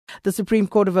the Supreme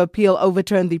Court of Appeal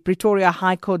overturned the Pretoria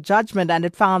High Court judgment, and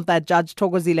it found that Judge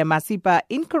Thokozile Masipa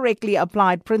incorrectly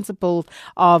applied principles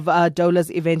of dolus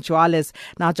eventualis.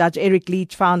 Now, Judge Eric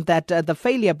Leach found that the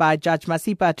failure by Judge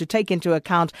Masipa to take into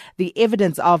account the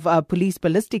evidence of police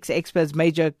ballistics experts,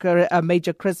 Major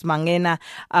Chris Mangena,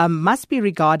 must be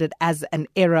regarded as an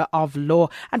error of law.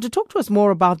 And to talk to us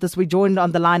more about this, we're joined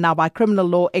on the line now by criminal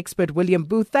law expert William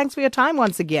Booth. Thanks for your time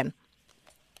once again.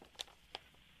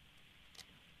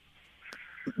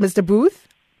 Mr. Booth?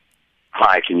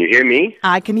 Hi, can you hear me?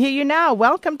 I can hear you now.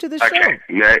 Welcome to the show. Okay,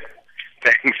 no,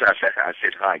 thanks. I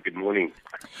said hi, good morning.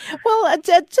 Well,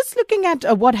 just looking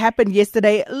at what happened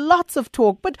yesterday, lots of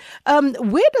talk, but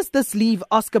where does this leave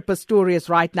Oscar Pistorius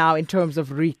right now in terms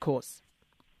of recourse?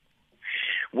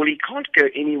 Well, he can't go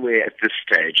anywhere at this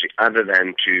stage other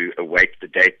than to await the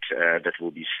date that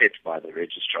will be set by the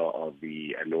Registrar of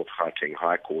the North Gauteng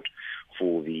High Court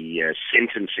for the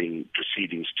sentencing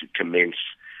proceedings to commence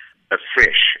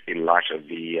afresh in light of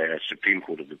the Supreme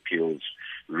Court of Appeal's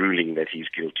ruling that he's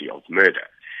guilty of murder.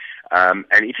 And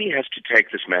if he has to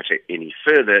take this matter any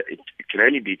further, it can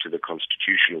only be to the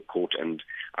Constitutional Court, and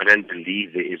I don't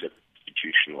believe there is a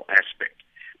constitutional aspect.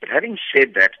 But having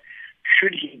said that,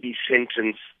 should he be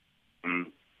sentenced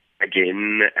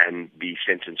again and be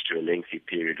sentenced to a lengthy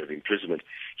period of imprisonment,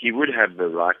 he would have the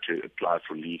right to apply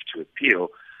for leave to appeal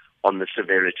on the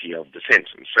severity of the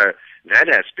sentence. So that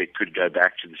aspect could go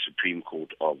back to the Supreme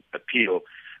Court of Appeal,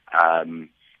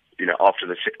 after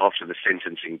the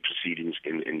sentencing proceedings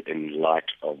in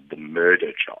light of the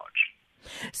murder charge.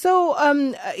 So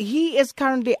he is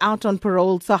currently out on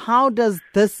parole. So how does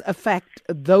this affect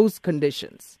those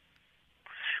conditions?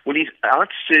 Well, he's out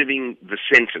serving the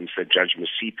sentence that Judge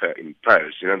Masipa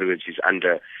imposed. In other words, he's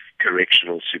under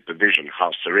correctional supervision,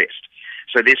 house arrest.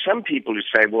 So there's some people who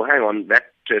say, well, hang on, that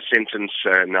sentence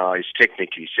now is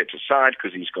technically set aside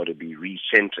because he's got to be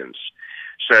resentenced.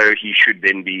 So he should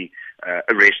then be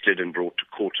arrested and brought to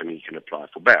court and he can apply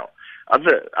for bail.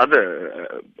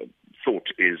 Other thought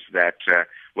is that,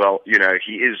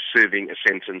 he is serving a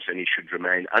sentence and he should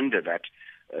remain under that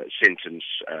sentence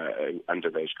under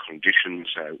those conditions,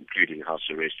 including house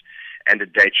arrest, and a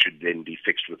date should then be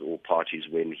fixed with all parties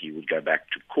when he would go back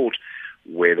to court,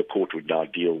 where the court would now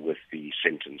deal with the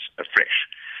sentence afresh.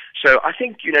 So I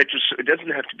think, it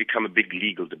doesn't have to become a big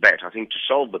legal debate. I think to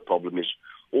solve the problem is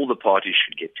all the parties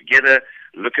should get together,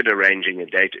 look at arranging a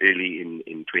date early in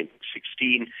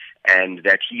 2016, and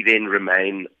that he then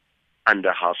remain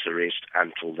under house arrest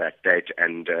until that date,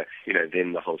 and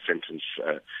then the whole sentence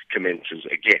commences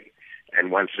again.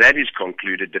 And once that is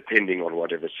concluded, depending on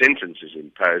whatever sentence is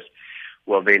imposed,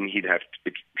 well, then he'd have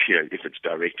to, if it's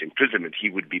direct imprisonment, he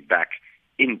would be back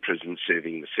in prison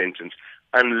serving the sentence,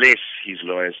 unless his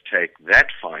lawyers take that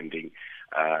finding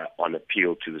on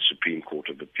appeal to the Supreme Court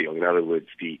of Appeal. In other words,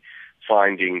 the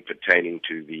finding pertaining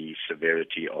to the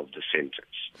severity of the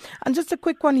sentence. And just a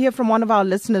quick one here from one of our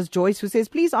listeners, Joyce, who says,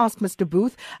 please ask Mr.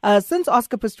 Booth, since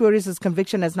Oscar Pistorius'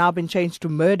 conviction has now been changed to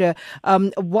murder,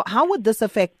 how would this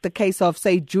affect the case of,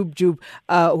 say, Jub,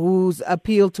 whose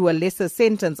appeal to a lesser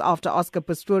sentence after Oscar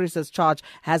Pistorius' charge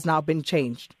has now been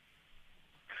changed?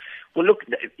 Well, look,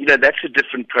 that's a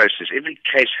different process. Every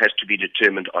case has to be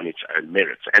determined on its own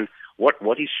merits. And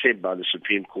what is said by the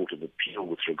Supreme Court of Appeal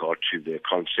with regard to the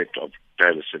concept of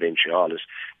dolus eventualis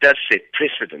does set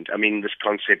precedent. I mean, this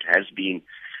concept has been,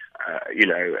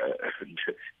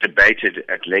 debated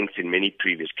at length in many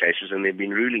previous cases, and there have been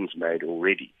rulings made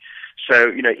already.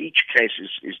 So, each case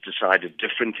is decided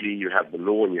differently. You have the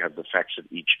law and you have the facts of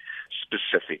each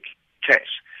specific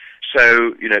case.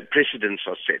 So, precedents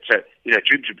are set. So,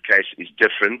 Jub case is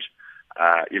different.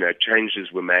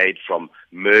 Changes were made from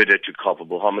murder to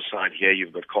culpable homicide. Here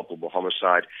you've got culpable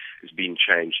homicide is being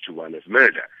changed to one of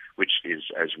murder, which is,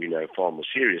 as we know, far more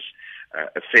serious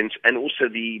offence. And also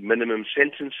the minimum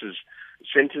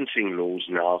sentencing laws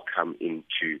now come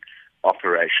into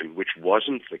operation, which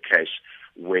wasn't the case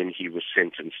when he was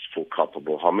sentenced for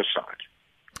culpable homicide.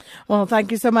 Well,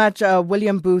 thank you so much,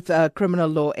 William Booth, criminal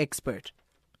law expert.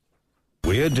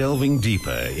 We're delving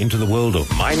deeper into the world of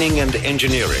mining and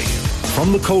engineering.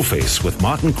 From the Coalface with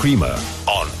Martin Creamer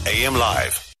on AM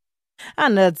Live.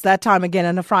 And it's that time again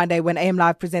on a Friday when AM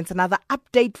Live presents another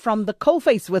update from the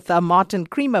Coalface with Martin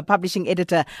Creamer, publishing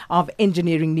editor of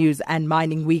Engineering News and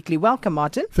Mining Weekly. Welcome,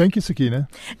 Martin. Thank you, Sakina.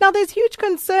 Now, there's huge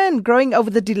concern growing over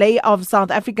the delay of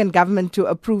South African government to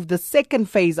approve the second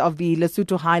phase of the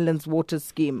Lesotho Highlands water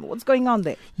scheme. What's going on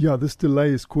there? Yeah, this delay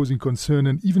is causing concern,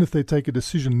 and even if they take a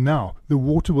decision now, the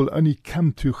water will only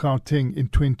come to Gauteng in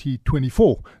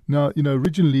 2024. Now,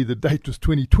 originally the date was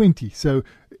 2020, so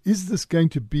is this going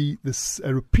to be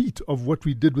a repeat of what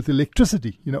we did with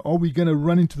electricity? Are we going to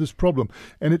run into this problem?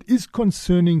 And it is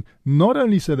concerning not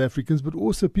only South Africans, but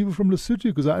also people from Lesotho,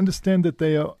 because I understand that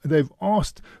they've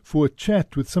asked for a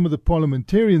chat with some of the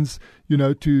parliamentarians,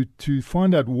 to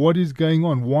find out what is going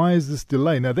on. Why is this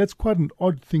delay? Now, that's quite an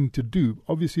odd thing to do.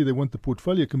 Obviously, they want the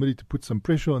Portfolio Committee to put some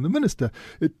pressure on the minister.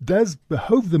 It does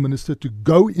behove the minister to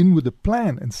go in with a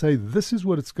plan and say, this is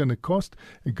what it's going to cost,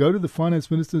 and go to the finance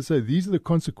minister and say, these are the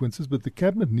consequences, but the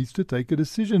cabinet needs to take a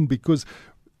decision, because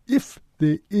if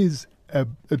there is a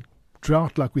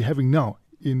drought like we're having now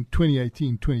in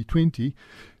 2018, 2020,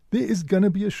 there is going to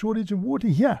be a shortage of water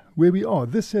here where we are.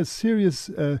 This has serious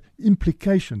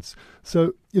implications.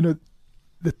 So,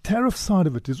 the tariff side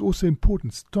of it is also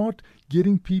important. Start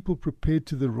getting people prepared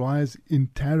to the rise in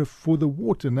tariff for the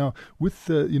water. Now, with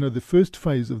the first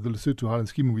phase of the Lesotho Highland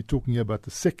Scheme, and we're talking about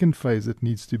the second phase that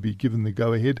needs to be given the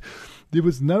go-ahead, there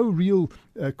was no real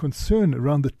concern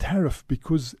around the tariff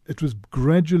because it was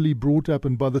gradually brought up,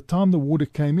 and by the time the water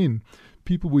came in,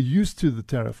 people were used to the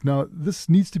tariff. Now, this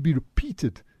needs to be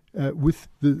repeated with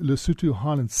the Lesotho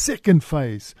Highland second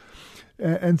phase.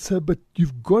 But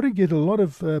you've got to get a lot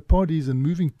of parties and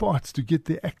moving parts to get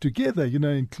their act together,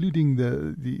 including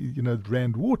the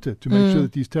Rand Water, to make sure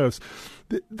that these tariffs.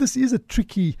 This is a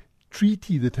tricky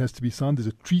treaty that has to be signed. There's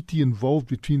a treaty involved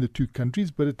between the two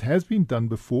countries, but it has been done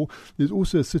before. There's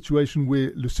also a situation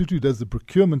where Lesotho does the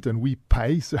procurement and we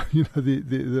pay. So,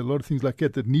 there are a lot of things like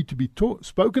that need to be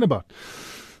spoken about.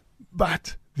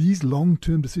 But these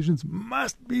long-term decisions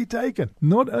must be taken,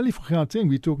 not only for Gauteng.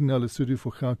 We're talking now Lesotho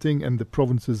for Gauteng and the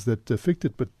provinces that affect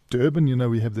it, but Durban,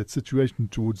 we have that situation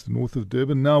towards the north of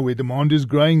Durban now where demand is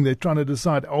growing. They're trying to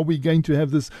decide, are we going to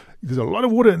have this? There's a lot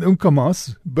of water in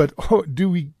Umkomaas, but do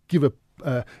we give a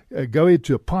go ahead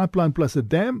to a pipeline plus a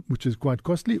dam, which is quite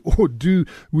costly, or do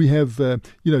we have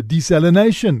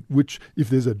desalination, which if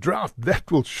there's a drought,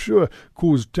 that will sure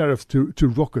cause tariffs to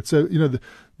rocket. So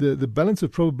the balance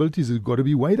of probabilities has got to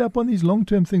be weighed up on these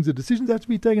long-term things. The decisions have to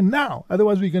be taken now,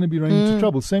 otherwise we're going to be running into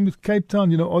trouble. Same with Cape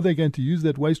Town. Are they going to use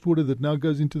that wastewater that now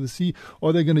goes into the sea?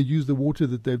 Are they going to use the water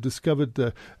that they've discovered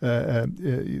through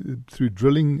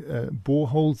drilling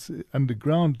boreholes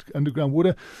underground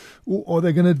water, or are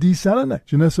they going to desalinate?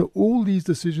 So all these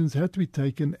decisions have to be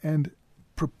taken, and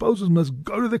proposals must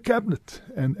go to the cabinet,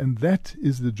 and that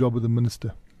is the job of the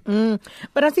minister.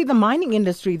 But I see the mining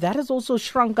industry, that has also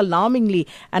shrunk alarmingly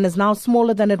and is now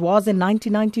smaller than it was in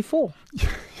 1994.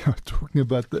 Yeah, talking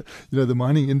about the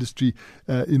mining industry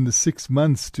in the 6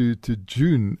 months to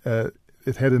June,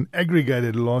 it had an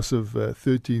aggregated loss of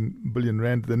 13 billion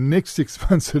rand. The next 6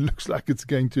 months, it looks like it's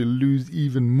going to lose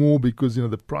even more because,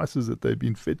 the prices that they've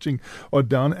been fetching are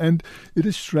down. And it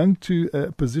has shrunk to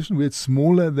a position where it's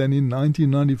smaller than in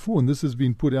 1994. And this has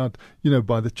been put out,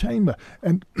 by the chamber.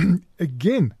 And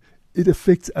again, it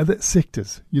affects other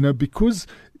sectors, because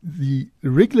the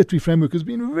regulatory framework has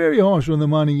been very harsh on the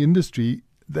mining industry.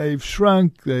 They've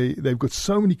shrunk. They've got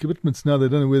so many commitments now, they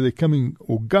don't know where they're coming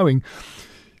or going.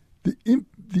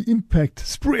 The impact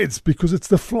spreads because it's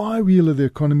the flywheel of the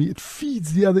economy. It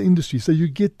feeds the other industry. So you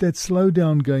get that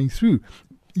slowdown going through.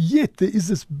 Yet there is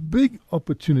this big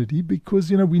opportunity because,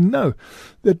 we know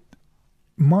that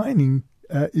mining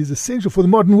is essential for the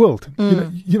modern world.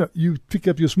 You pick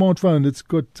up your smartphone,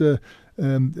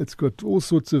 it's got all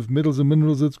sorts of metals and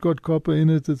minerals. It's got copper in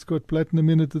it. It's got platinum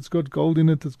in it. It's got gold in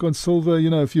it. It's got silver.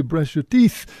 If you brush your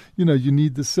teeth, you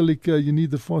need the silica, you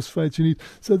need the phosphates,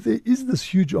 So there is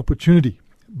this huge opportunity,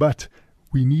 but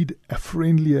we need a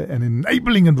friendlier and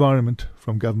enabling environment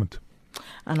from government.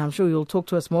 And I'm sure you'll talk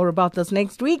to us more about this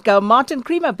next week. Martin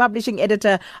Creamer, publishing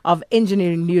editor of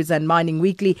Engineering News and Mining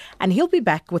Weekly, and he'll be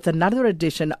back with another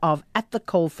edition of At the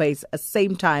Coalface,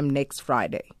 same time next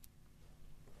Friday.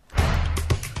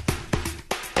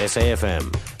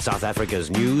 SAFM, South Africa's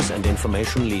news and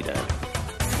information leader.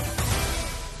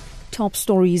 Top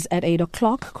stories at 8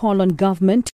 o'clock. Call on government